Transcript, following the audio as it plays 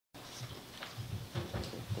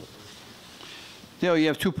Dale, you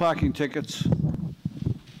have 2 parking tickets,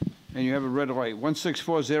 and you have a red light.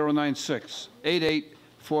 164-096,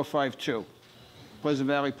 88452. Pleasant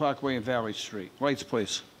Valley Parkway and Valley Street. Lights,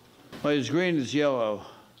 please. Light is green, it's yellow.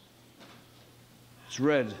 It's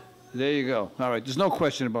red. There you go. All right, there's no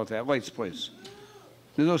question about that. Lights, please.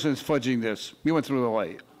 There's no sense fudging this. You went through the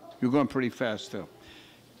light. You're going pretty fast, too.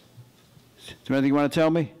 Is there anything you want to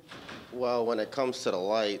tell me? Well, when it comes to the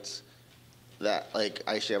lights, like,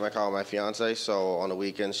 I share my car with my fiance, so on the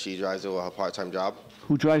weekends, she drives it with her part-time job.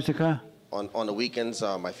 Who drives the car? On the weekends,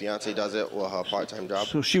 my fiance does it with her part-time job.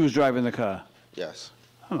 So she was driving the car? Yes.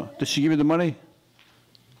 Oh, did she give you the money?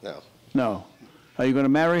 No. No. Are you going to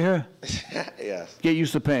marry her? Yes. Get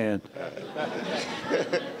used to paying.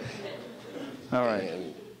 All right.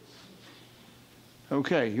 And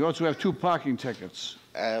okay, you also have 2 parking tickets.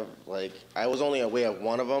 I was only aware of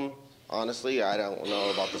one of them. Honestly, I don't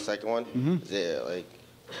know about the second one.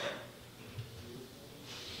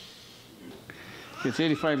 It's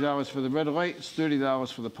 $85 for the red light, it's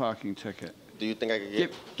 $30 for the parking ticket. Do you think I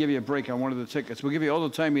could give you a break on one of the tickets? We'll give you all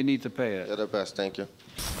the time you need to pay it. You're the best, thank you.